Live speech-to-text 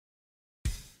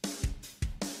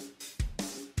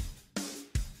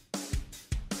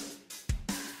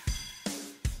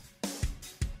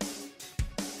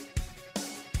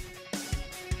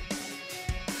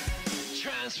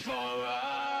Transformers!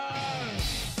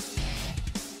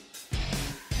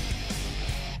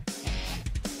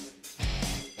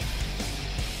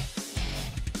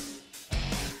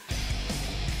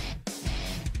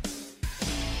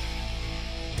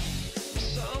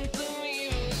 Something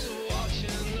evil's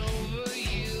watching over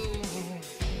you,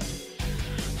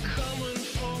 coming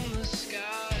from the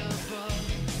sky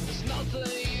above. There's nothing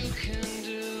you can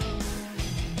do.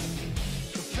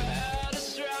 Prepare to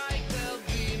strike, there'll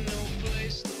be no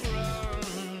place to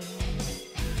run.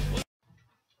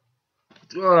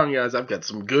 What's going on, guys? I've got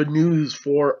some good news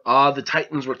for the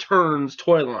Titans Returns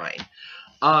toy line.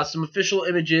 Some official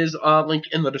images, link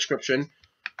in the description,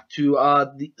 to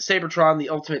the Sabertron, the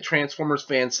Ultimate Transformers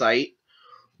fan site.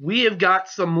 We have got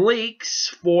some leaks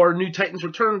for new Titans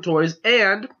Return toys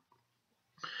and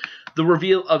the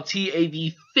reveal of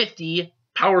TAV-50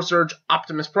 Power Surge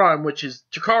Optimus Prime, which is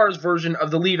Takar's version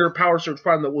of the leader Power Surge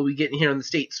Prime that we'll be getting here in the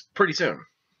States pretty soon.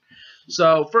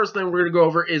 So, first thing we're going to go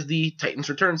over is the Titans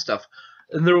Return stuff.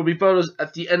 And there will be photos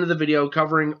at the end of the video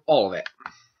covering all of it.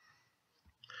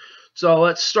 So,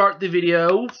 let's start the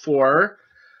video for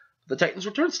the Titans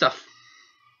Return stuff.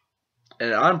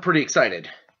 And I'm pretty excited.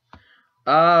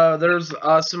 There's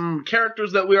some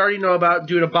characters that we already know about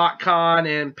due to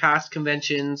BotCon and past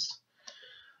conventions.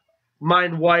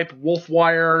 Mindwipe,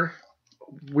 Wolfwire,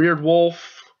 Weird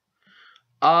Wolf.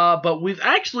 But we've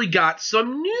actually got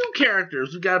some new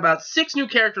characters. We've got about 6 new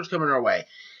characters coming our way.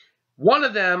 One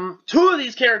of them, 2 of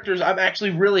these characters, I'm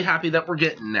actually really happy that we're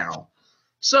getting now.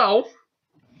 So,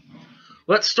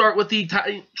 let's start with the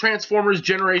Transformers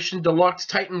Generation Deluxe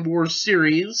Titan Wars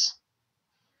series.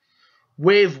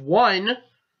 Wave 1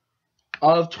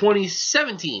 of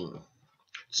 2017.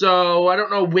 So, I don't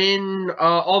know when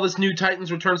all this new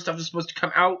Titans Return stuff is supposed to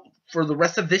come out for the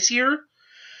rest of this year.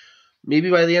 Maybe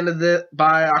by the end of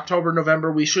by October,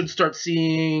 November, we should start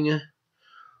seeing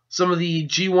some of the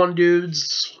G1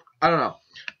 dudes. I don't know.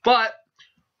 But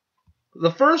the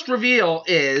first reveal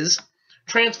is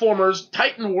Transformers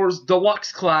Titan Wars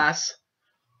Deluxe Class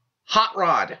Hot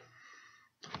Rod.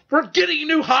 We're getting a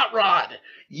new Hot Rod!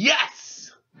 Yes!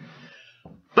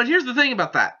 But here's the thing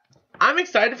about that. I'm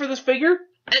excited for this figure,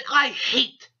 and I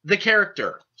hate the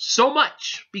character so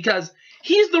much because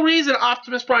he's the reason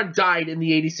Optimus Prime died in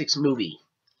the '86 movie.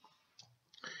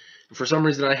 And for some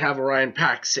reason, I have Orion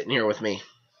Pax sitting here with me.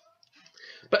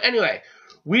 But anyway,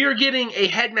 we are getting a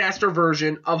Headmaster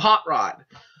version of Hot Rod.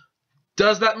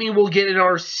 Does that mean we'll get an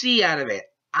RC out of it?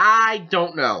 I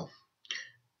don't know.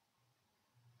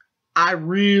 I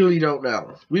really don't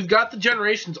know. We've got the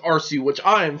Generations RC, which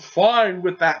I am fine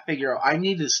with that figure. I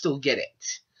need to still get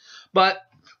it. But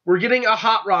we're getting a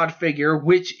Hot Rod figure,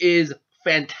 which is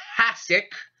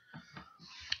fantastic.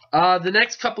 The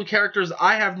next couple characters,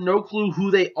 I have no clue who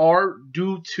they are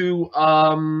due to,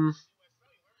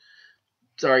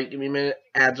 sorry, give me a minute.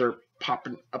 Ads are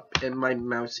popping up and my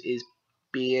mouse is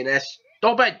being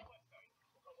stupid.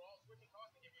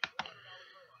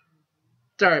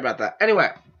 Sorry about that. Anyway.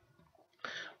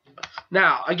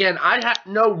 Now, again, I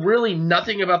know really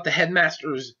nothing about the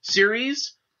Headmasters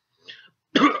series.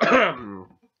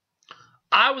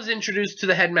 I was introduced to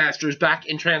the Headmasters back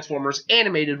in Transformers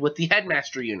Animated with the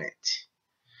Headmaster unit.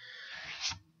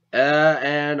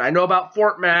 And I know about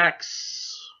Fort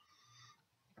Max.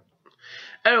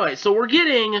 Anyway, so we're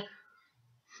getting...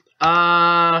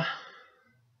 actually,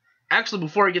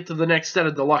 before I get to the next set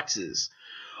of deluxes,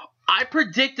 I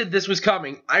predicted this was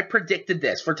coming. I predicted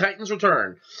this for Titans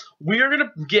Return. We are going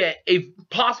to get a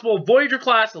possible Voyager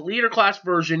class, a Leader class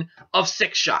version of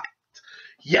 6-Shot.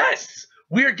 Yes!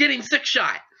 We are getting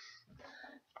 6-Shot.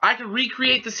 I can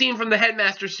recreate the scene from the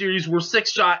Headmaster series where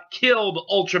 6-Shot killed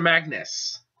Ultra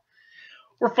Magnus.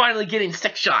 We're finally getting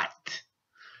 6-Shot.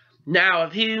 Now,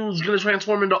 if he was going to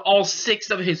transform into all 6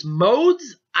 of his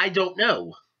modes, I don't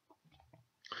know.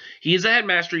 He is a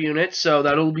Headmaster unit, so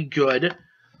that'll be good.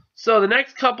 So the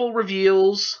next couple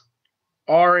reveals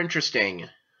are interesting.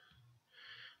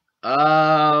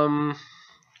 The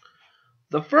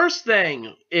first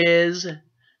thing is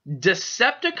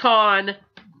Decepticon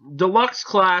Deluxe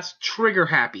Class Trigger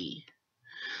Happy.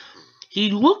 He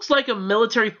looks like a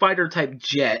military fighter type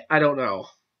jet. I don't know.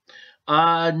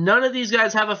 None of these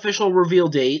guys have official reveal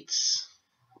dates.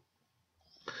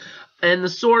 And the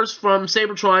source from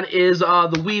Sabertron is the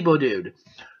Weebo dude.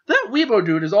 That Weebo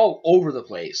dude is all over the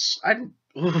place.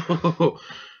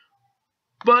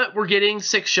 But we're getting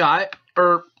 6-Shot,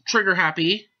 or Trigger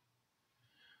Happy.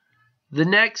 The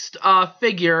next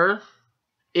figure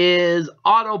is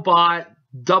Autobot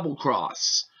Double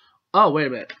Cross. Oh, wait a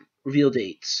minute. Reveal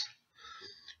dates.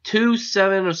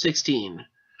 2/7/16.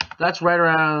 That's right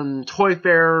around Toy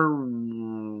Fair.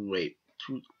 Wait.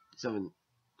 2, 7.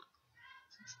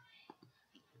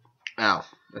 Oh,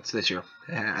 that's this year.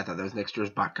 I thought that was next year's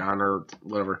Bakan or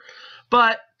whatever.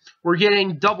 But we're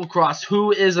getting Double Cross,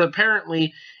 who is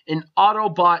apparently an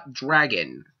Autobot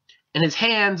dragon. And his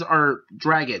hands are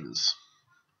dragons.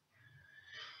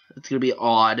 It's going to be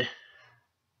odd.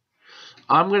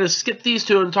 I'm going to skip these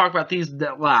two and talk about these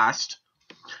last.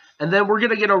 And then we're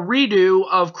going to get a redo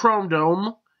of Chrome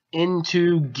Dome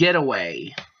into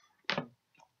Getaway.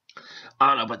 I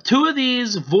don't know, but two of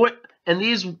these,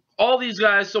 all these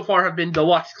guys so far have been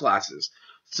deluxe classes.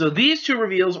 So these two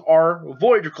reveals are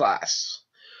Voyager class.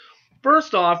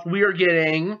 First off, we are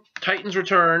getting Titans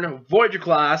Return, Voyager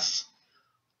class,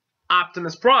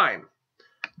 Optimus Prime.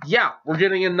 Yeah, we're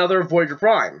getting another Voyager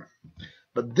Prime.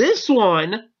 But this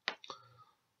one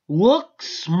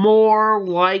looks more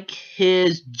like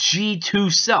his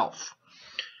G2 self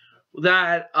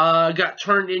that got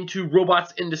turned into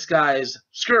Robots in Disguise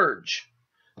Scourge.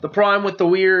 The Prime with the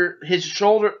weird, his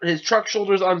truck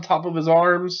shoulders on top of his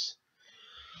arms.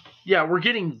 Yeah, we're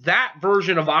getting that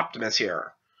version of Optimus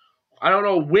here. I don't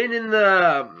know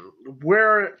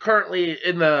where currently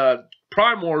in the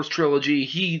Prime Wars trilogy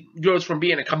he goes from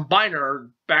being a combiner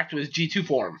back to his G2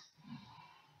 form.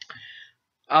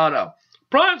 I don't know.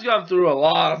 Prime's gone through a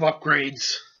lot of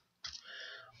upgrades.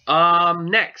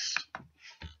 Next,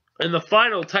 in the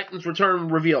final Titans Return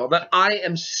reveal that I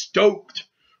am stoked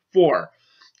for.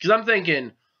 Because I'm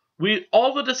thinking,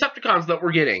 all the Decepticons that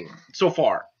we're getting so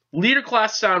far, Leader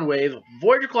Class Soundwave,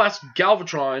 Voyager Class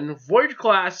Galvatron, Voyager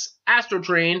Class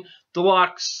Astrotrain,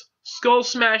 Deluxe, Skull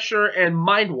Smasher, and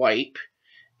Mindwipe,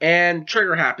 and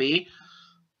Trigger Happy,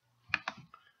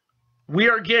 we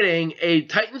are getting a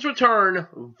Titans Return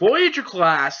Voyager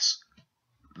Class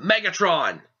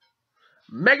Megatron.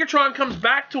 Megatron comes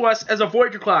back to us as a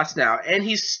Voyager Class now, and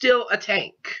he's still a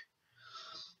tank.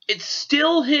 It's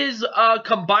still his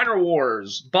Combiner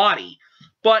Wars body,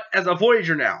 but as a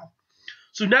Voyager now.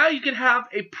 So now you can have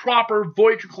a proper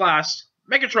Voyager class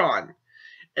Megatron.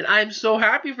 And I'm so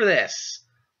happy for this.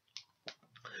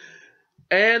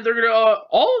 And they're gonna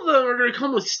all of them are gonna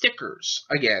come with stickers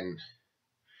again.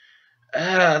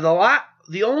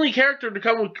 The only character to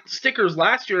come with stickers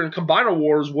last year in Combiner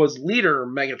Wars was Leader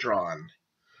Megatron.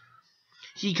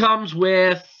 He comes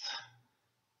with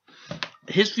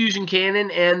his fusion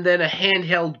cannon and then a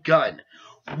handheld gun.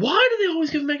 Why do they always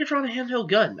give Megatron a handheld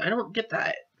gun? I don't get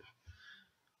that.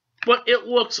 But it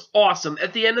looks awesome.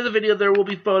 At the end of the video, there will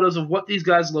be photos of what these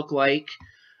guys look like.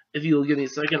 If you'll give me a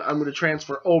second, I'm going to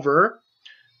transfer over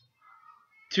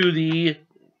to the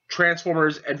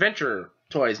Transformers Adventure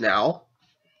toys now.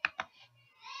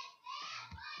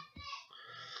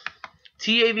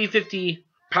 TAV-50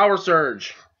 Power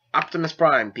Surge Optimus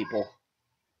Prime, people.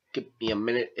 Give me a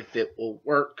minute if it will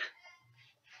work.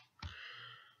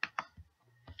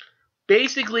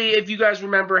 Basically, if you guys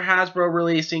remember Hasbro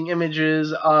releasing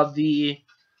images of the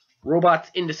Robots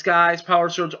in Disguise Power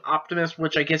Surge Optimus,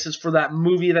 which I guess is for that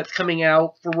movie that's coming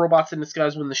out for Robots in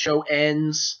Disguise when the show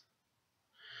ends.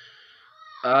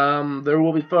 There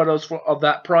will be photos of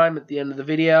that Prime at the end of the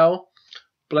video.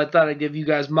 But I thought I'd give you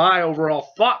guys my overall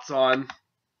thoughts on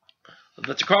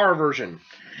the Takara version.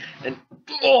 And,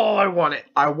 oh, I want it.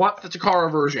 I want the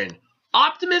Takara version.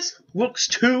 Optimus looks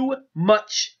too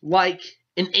much like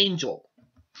an angel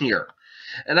here.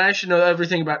 And I should know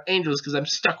everything about angels because I'm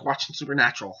stuck watching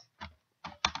Supernatural.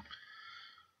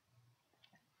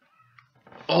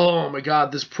 Oh my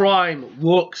god, this Prime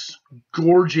looks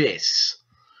gorgeous.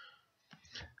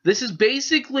 This is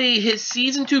basically his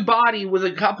Season 2 body with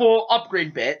a couple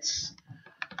upgrade bits.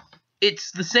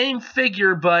 It's the same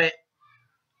figure, but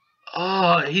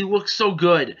oh, he looks so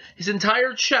good. His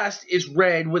entire chest is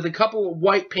red with a couple of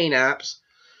white paint apps.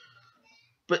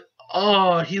 But,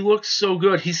 oh, he looks so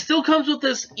good. He still comes with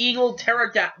this eagle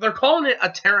pterodactyl. They're calling it a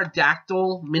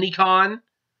pterodactyl minicon.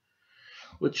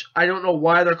 Which, I don't know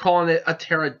why they're calling it a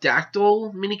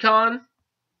pterodactyl minicon.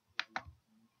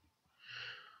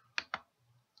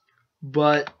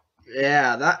 But,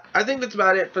 yeah, I think that's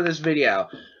about it for this video.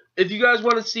 If you guys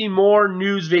want to see more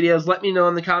news videos, let me know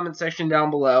in the comment section down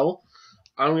below.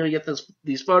 I'm going to get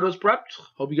these photos prepped.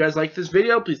 Hope you guys like this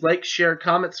video. Please like, share,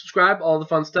 comment, subscribe, all the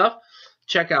fun stuff.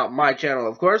 Check out my channel,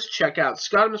 of course. Check out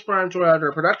Scottimus Prime Toy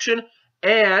Editor Production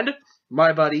and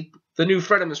my buddy, the new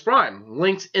Fredimus Prime.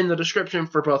 Links in the description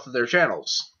for both of their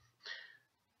channels.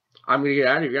 I'm going to get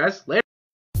out of here, guys. Later.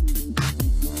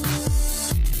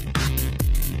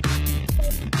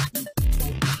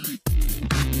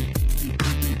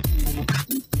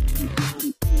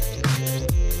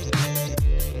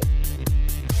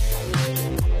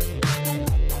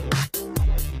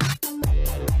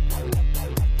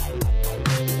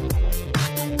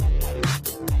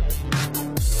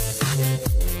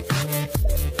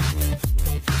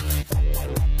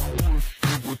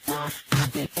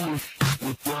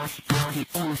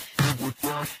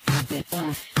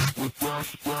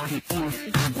 Bye.